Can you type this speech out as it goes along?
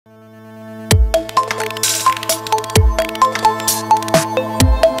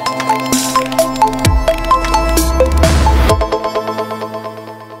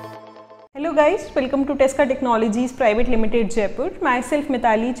guys, welcome to Tesca Technologies Private Limited Jaipur. Myself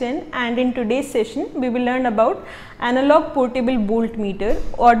Mithali Chen, and in today's session we will learn about analog portable voltmeter.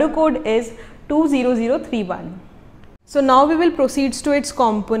 Order code is 20031. So now we will proceed to its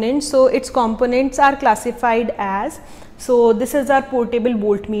components. So its components are classified as, so this is our portable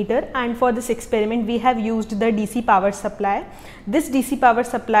voltmeter, and for this experiment we have used the DC power supply. This DC power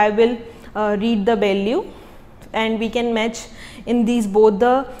supply will read the value and we can match in these both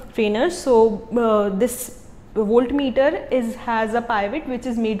the trainers. So this voltmeter has a pivot which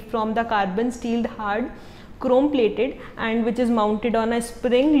is made from the carbon steel hard chrome plated and which is mounted on a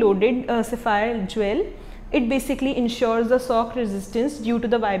spring loaded sapphire jewel. It basically ensures the shock resistance due to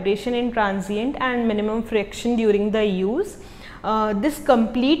the vibration in transient and minimum friction during the use. This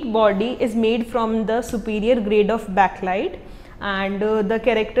complete body is made from the superior grade of bakelite, and the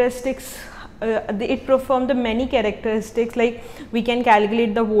characteristics, it performs the many characteristics, like we can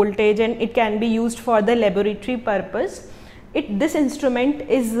calculate the voltage and it can be used for the laboratory purpose. This instrument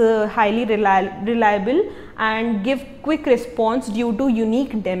is highly reliable and give quick response due to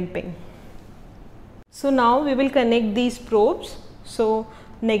unique damping. So now we will connect these probes, so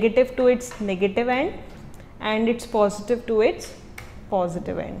negative to its negative end and its positive to its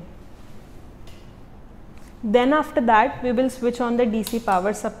positive end. Then after that we will switch on the DC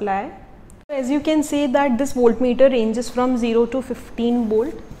power supply. As you can see that this voltmeter ranges from 0 to 15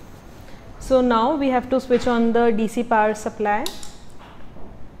 volt. So now we have to switch on the DC power supply.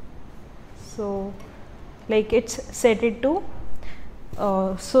 So like it's set it to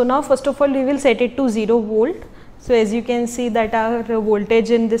so now first of all we will set it to 0 volt. So as you can see that our voltage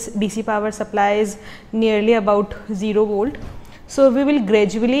in this DC power supply is nearly about 0 volt. So we will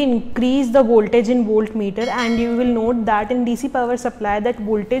gradually increase the voltage in voltmeter, and you will note that in DC power supply that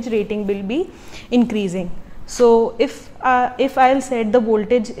voltage rating will be increasing. So if I'll set the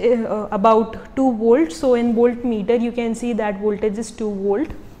voltage about 2 volts, so in voltmeter you can see that voltage is 2 volt.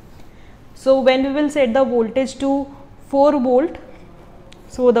 So when we will set the voltage to 4 volt,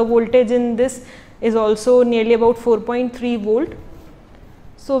 so the voltage in this is also nearly about 4.3 volt.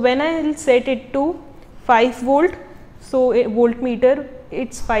 So when I will set it to 5 volt, so voltmeter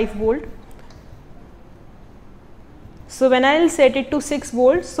it's 5 volt. So when I will set it to 6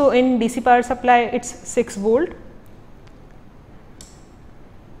 volts, so in DC power supply it's 6 volt.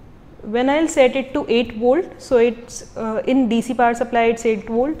 When I will set it to 8 volt, so it's in DC power supply it's 8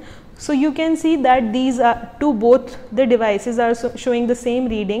 volt. So you can see that these are both the devices are showing the same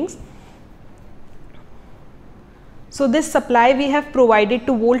readings. So this supply we have provided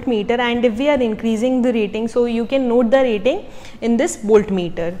to voltmeter, and if we are increasing the rating, so you can note the rating in this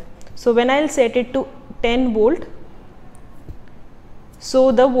voltmeter. So when I will set it to 10 volt,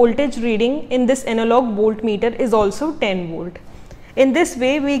 so the voltage reading in this analog voltmeter is also 10 volt. In this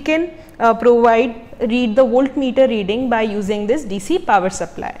way we can read the voltmeter reading by using this DC power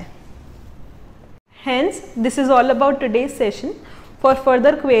supply. Hence, this is all about today's session. For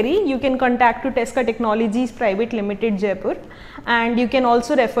further query, you can contact to Tesca Technologies Private Limited Jaipur, and you can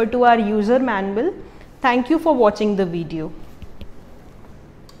also refer to our user manual. Thank you for watching the video.